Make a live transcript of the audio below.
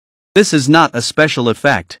This is not a special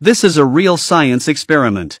effect. This is a real science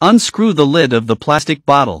experiment. Unscrew the lid of the plastic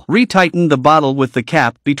bottle. Retighten the bottle with the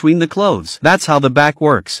cap between the clothes. That's how the back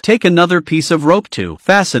works. Take another piece of rope to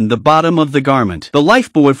fasten the bottom of the garment. The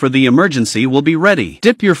lifebuoy for the emergency will be ready.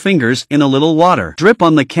 Dip your fingers in a little water. Drip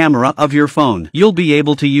on the camera of your phone. You'll be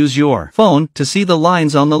able to use your phone to see the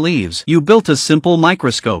lines on the leaves. You built a simple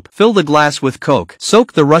microscope. Fill the glass with Coke.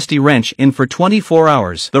 Soak the rusty wrench in for 24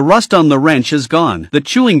 hours. The rust on the wrench is gone. The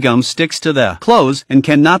chewing gum sticks to the clothes and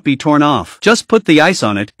cannot be torn off. Just put the ice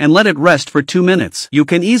on it and let it rest for 2 minutes. You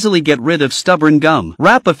can easily get rid of stubborn gum.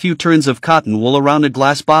 Wrap a few turns of cotton wool around a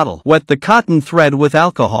glass bottle. Wet the cotton thread with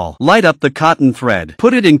alcohol. Light up the cotton thread.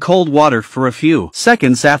 Put it in cold water for a few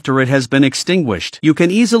seconds after it has been extinguished. You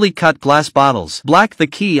can easily cut glass bottles. Black the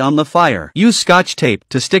key on the fire. Use Scotch tape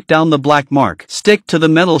to stick down the black mark. Stick to the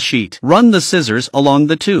metal sheet. Run the scissors along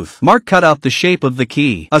the tooth. Mark cut out the shape of the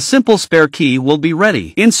key. A simple spare key will be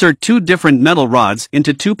ready. Insert 2 different metal rods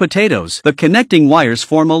into 2 potatoes. The connecting wires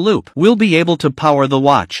form a loop. We'll be able to power the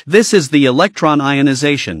watch. This is the electron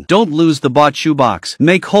ionization. Don't lose the bought shoebox.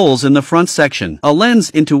 Make holes in the front section. A lens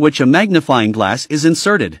into which a magnifying glass is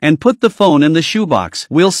inserted. And put the phone in the shoebox.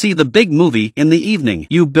 We'll see the big movie in the evening.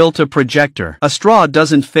 You built a projector. A straw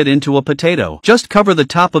doesn't fit into a potato. Just cover the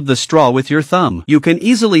top of the straw with your thumb. You can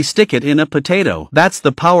easily stick it in a potato. That's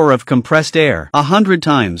the power of compressed air. 100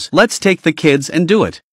 times. Let's take the kids and do it.